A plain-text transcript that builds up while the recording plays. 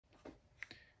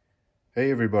Hey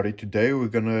everybody, today we're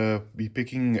gonna be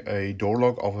picking a door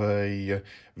lock of a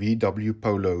VW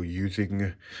Polo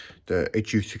using the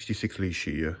HU66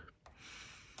 Lishi.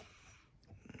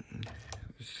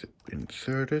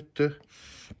 Insert it,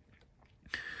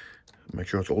 make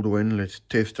sure it's all the way in. Let's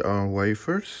test our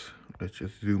wafers. Let's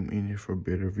just zoom in here for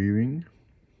better viewing.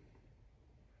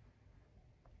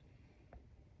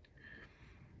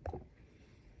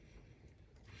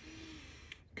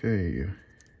 Okay,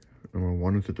 number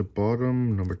 1 is at the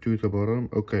bottom, number 2 is at the bottom.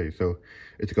 Okay, so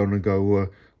it's gonna go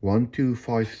 1, 2,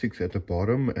 5, 6 at the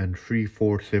bottom and 3,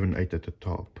 4, 7, 8 at the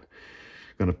top.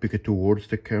 Gonna pick it towards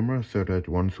the camera so that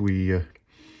once we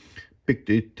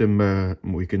picked it,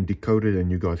 we can decode it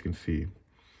and you guys can see.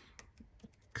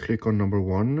 Click on number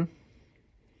 1.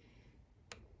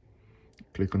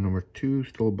 Click on number 2,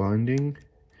 still binding.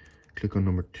 Click on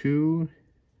number 2.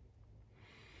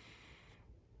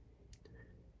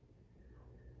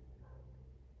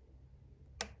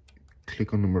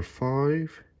 Click on number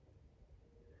 5.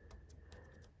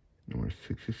 Number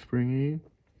 6 is springy.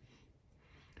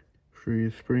 3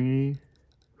 is springy.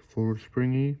 4 is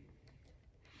springy.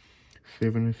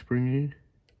 7 is springy.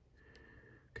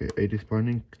 Okay, 8 is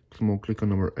binding. Small click on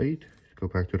number 8. Go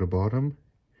back to the bottom.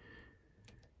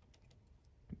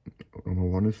 Number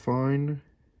 1 is fine.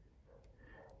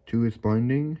 2 is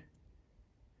binding.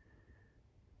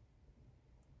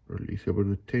 Release a bit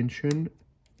of tension.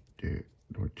 There.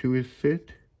 Number 2 is set.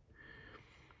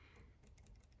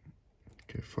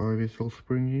 Okay, 5 is all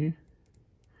springy.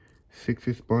 6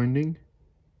 is binding.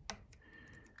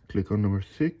 Click on number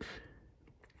 6.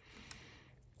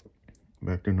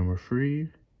 Back to number 3.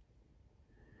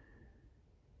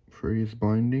 3 is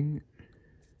binding.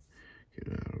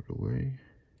 Get out of the way.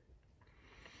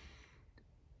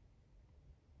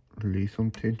 Release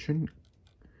some tension.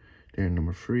 There,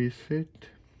 number 3 is set.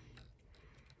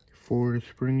 4 is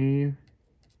springy.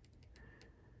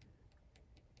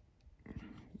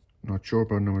 Not sure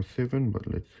about number 7, but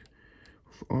let's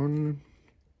move on.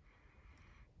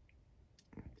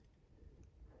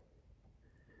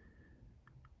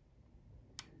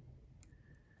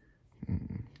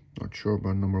 Not sure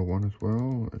about number 1 as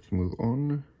well. Let's move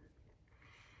on.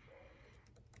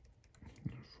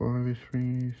 5 is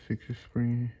springy, 6 is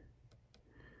springy.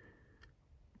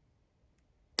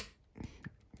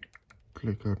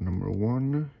 Click out number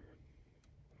 1.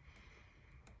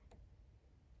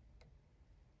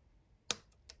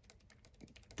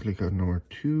 Click out number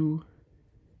 2.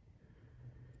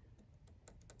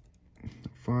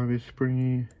 5 is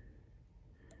springy.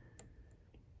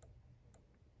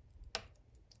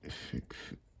 6.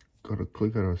 Gotta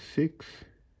click out of 6.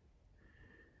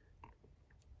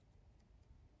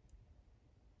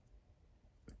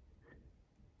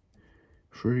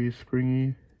 3 is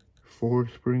springy. 4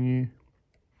 is springy.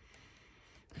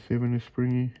 7 is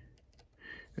springy.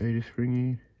 8 is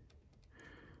springy.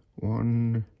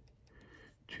 1,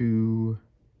 2,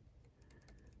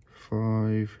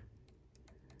 5,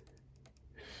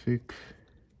 6.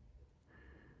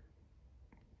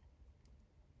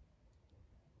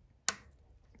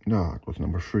 No, it was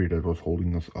number 3 that was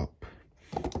holding us up.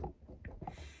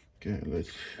 Okay,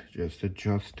 let's just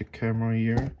adjust the camera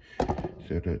here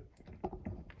so that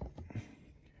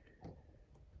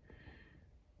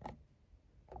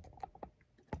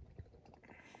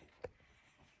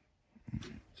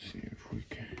see if we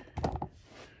can.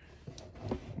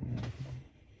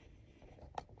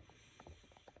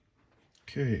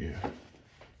 Okay,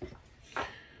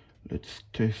 let's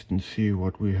test and see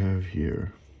what we have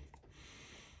here.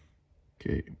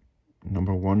 Okay,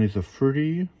 number 1 is a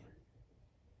 30.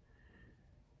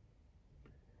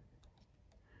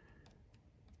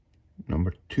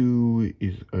 Number 2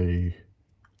 is a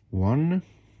 1.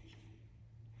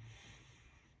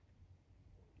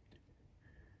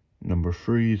 Number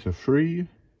 3 is a 3.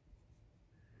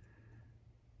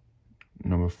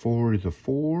 Number 4 is a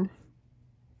 4.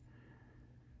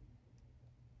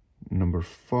 Number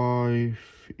 5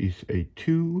 is a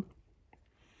 2.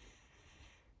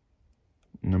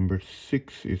 Number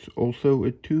 6 is also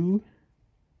a 2.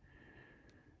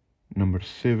 Number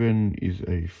 7 is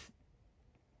a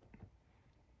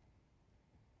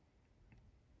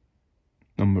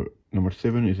number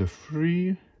 7 is a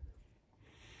 3.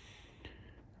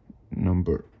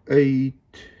 Number 8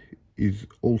 is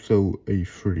also a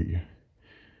 3.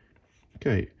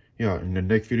 Okay, yeah, in the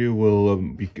next video we'll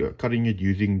be cutting it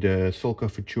using the Sulca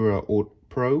Futura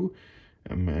Pro,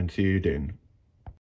 and see you then.